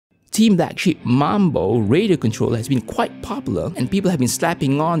Team Flagship Mambo radio controller has been quite popular, and people have been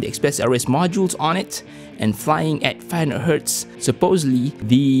slapping on the Expresslrs modules on it and flying at 500 Hz, supposedly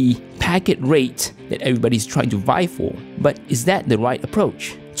the packet rate that everybody's trying to vie for. But is that the right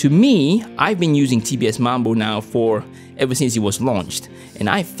approach? To me, I've been using TBS Mambo now for ever since it was launched, and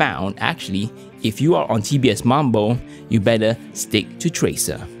I found actually if you are on TBS Mambo, you better stick to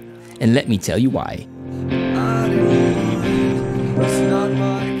Tracer. And let me tell you why.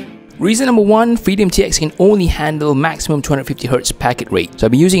 Reason number one, FreedomTX can only handle maximum 250Hz packet rate. So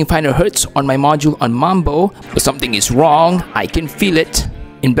I've been using 500Hz on my module on Mambo, but something is wrong. I can feel it.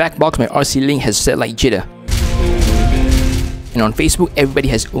 In black box, my RC link has satellite jitter. And on Facebook, everybody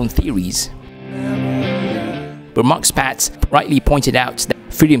has their own theories. But Mark Spatz rightly pointed out that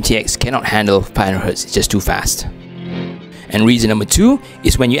FreedomTX cannot handle 500Hz, it's just too fast. And reason number two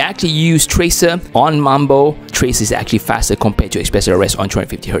is when you actually use Tracer on Mambo, Tracer is actually faster compared to Expresslrs on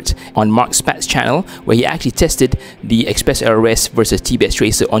 250Hz. On Mark Spatz's channel, where he actually tested the Expresslrs versus TBS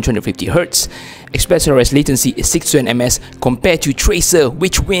Tracer on 250Hz, Expresslrs latency is 6 to 7 ms compared to Tracer,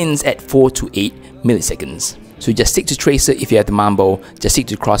 which wins at 4 to 8 milliseconds. So just stick to Tracer if you have the Mambo, just stick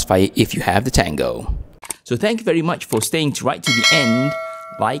to Crossfire if you have the Tango. So thank you very much for staying right to the end.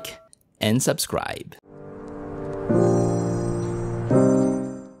 Like and subscribe.